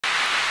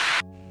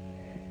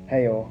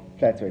Hey all,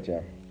 Flatwedge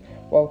here.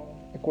 Well,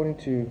 according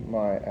to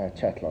my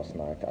chat last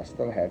night, I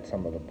still had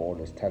some of the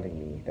boarders telling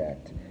me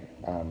that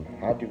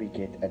how do we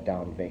get a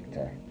down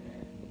vector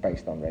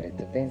based on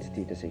relative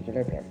density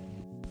disequilibrium?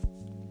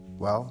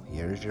 Well,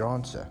 here is your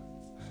answer.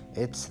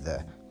 It's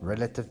the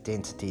relative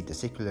density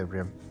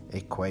disequilibrium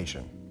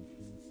equation.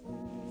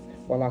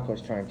 Well, like I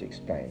was trying to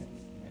explain,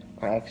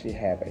 I actually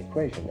have an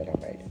equation that I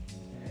made.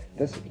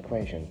 This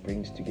equation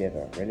brings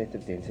together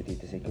relative density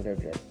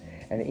disequilibrium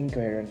and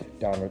incoherent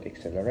downward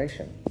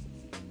acceleration.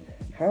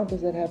 How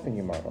does that happen,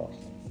 you might ask?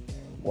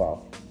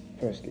 Well,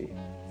 firstly,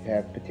 you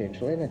have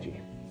potential energy.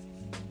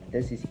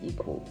 This is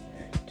equal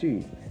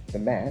to the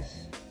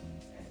mass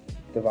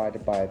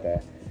divided by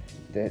the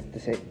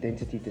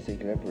density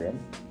disequilibrium,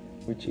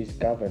 which is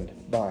governed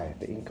by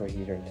the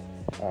incoherent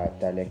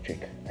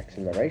dielectric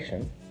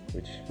acceleration,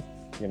 which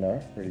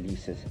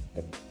releases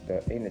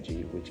the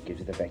energy which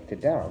gives the vector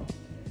down,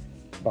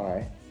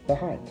 by the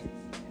height.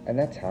 And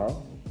that's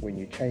how, when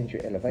you change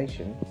your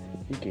elevation,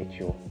 you get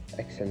your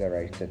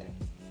accelerated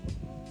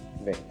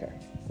vector.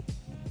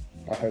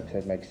 I hope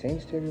that makes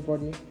sense to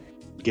everybody.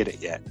 Get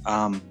it yet.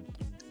 So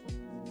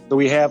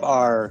we have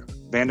our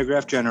Van de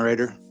Graaff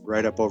generator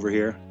right up over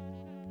here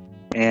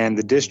and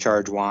the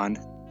discharge wand.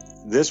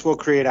 This will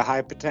create a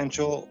high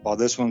potential while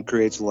this one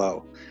creates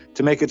low.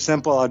 To make it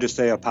simple, I'll just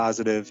say a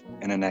positive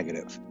and a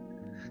negative.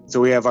 So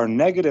we have our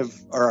negative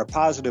or our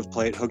positive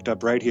plate hooked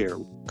up right here.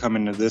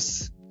 Coming to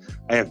this,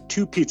 I have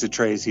two pizza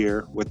trays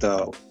here with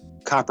a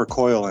copper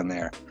coil in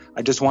there.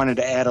 I just wanted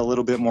to add a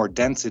little bit more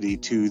density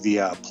to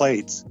the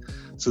plates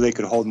so they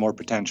could hold more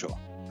potential.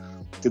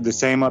 Did the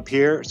same up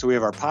here. So we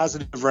have our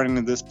positive running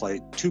to this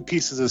plate, two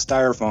pieces of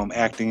styrofoam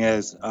acting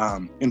as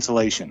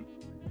insulation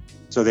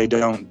so they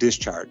don't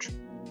discharge.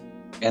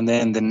 And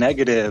then the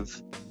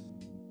negative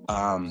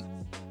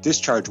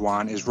discharge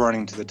wand is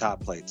running to the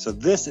top plate. So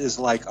this is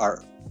like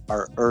our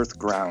earth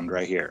ground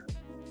right here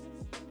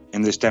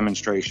in this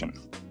demonstration.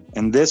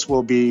 And this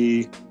will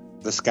be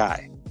the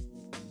sky.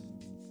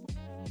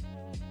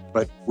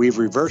 But we've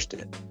reversed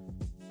it.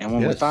 And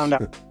when we found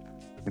out,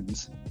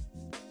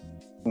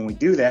 when we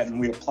do that and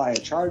we apply a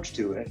charge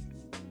to it,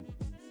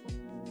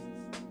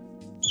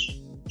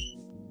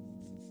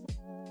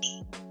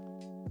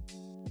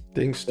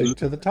 things stick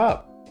to the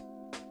top.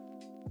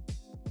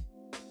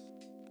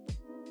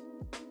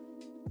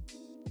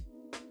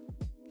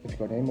 If you've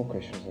got any more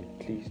questions, then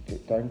please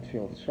don't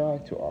feel shy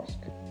to ask.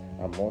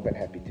 I'm more than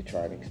happy to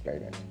try and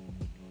explain it.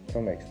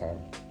 Till next time,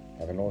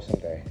 have an awesome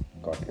day.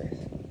 God bless.